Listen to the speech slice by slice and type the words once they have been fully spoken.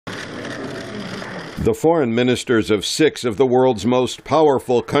The foreign ministers of 6 of the world's most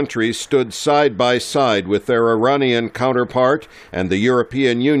powerful countries stood side by side with their Iranian counterpart and the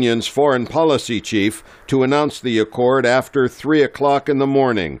European Union's foreign policy chief to announce the accord after 3 o'clock in the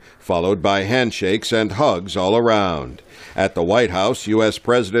morning, followed by handshakes and hugs all around. At the White House, U.S.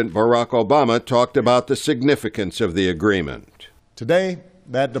 President Barack Obama talked about the significance of the agreement. Today,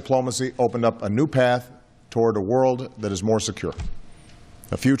 that diplomacy opened up a new path toward a world that is more secure.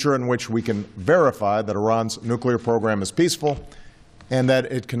 A future in which we can verify that Iran's nuclear program is peaceful and that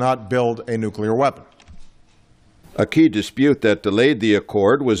it cannot build a nuclear weapon. A key dispute that delayed the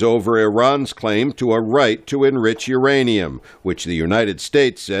accord was over Iran's claim to a right to enrich uranium, which the United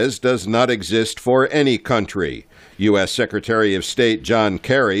States says does not exist for any country. U.S. Secretary of State John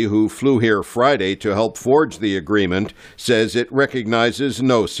Kerry, who flew here Friday to help forge the agreement, says it recognizes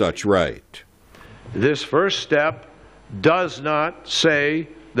no such right. This first step does not say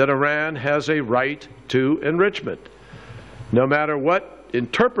that Iran has a right to enrichment. No matter what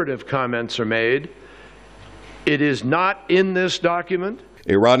interpretive comments are made, it is not in this document.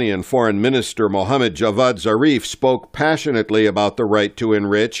 Iranian Foreign Minister Mohammad Javad Zarif spoke passionately about the right to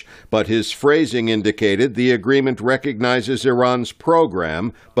enrich, but his phrasing indicated the agreement recognizes Iran's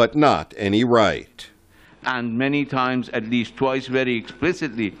program, but not any right. And many times, at least twice very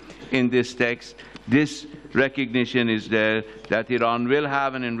explicitly in this text, this recognition is there that Iran will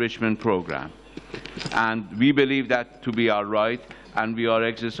have an enrichment program. And we believe that to be our right, and we are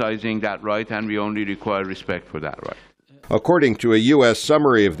exercising that right, and we only require respect for that right. According to a U.S.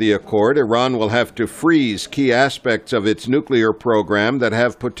 summary of the accord, Iran will have to freeze key aspects of its nuclear program that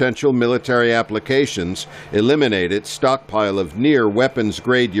have potential military applications, eliminate its stockpile of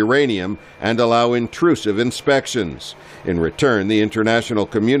near-weapons-grade uranium, and allow intrusive inspections. In return, the international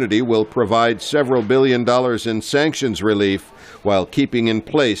community will provide several $billion in sanctions relief while keeping in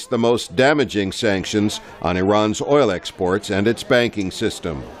place the most damaging sanctions on Iran's oil exports and its banking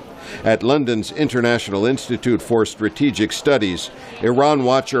system. At London's International Institute for Strategic Studies, Iran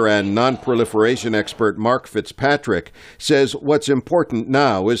watcher and non-proliferation expert Mark Fitzpatrick says what's important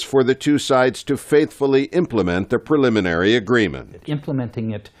now is for the two sides to faithfully implement the preliminary agreement.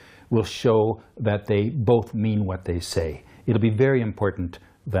 Implementing it will show that they both mean what they say. It'll be very important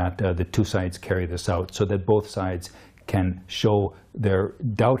that the two sides carry this out so that both sides can show their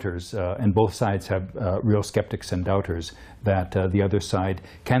doubters, and both sides have real skeptics and doubters, that the other side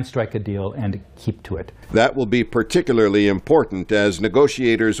can strike a deal and keep to it. That will be particularly important as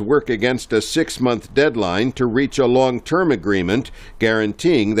negotiators work against a 6-month deadline to reach a long-term agreement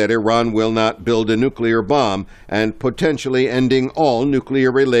guaranteeing that Iran will not build a nuclear bomb and potentially ending all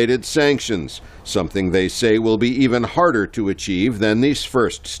nuclear-related sanctions, something they say will be even harder to achieve than these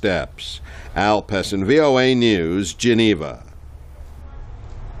first steps. Al Pessin, VOA News, Geneva.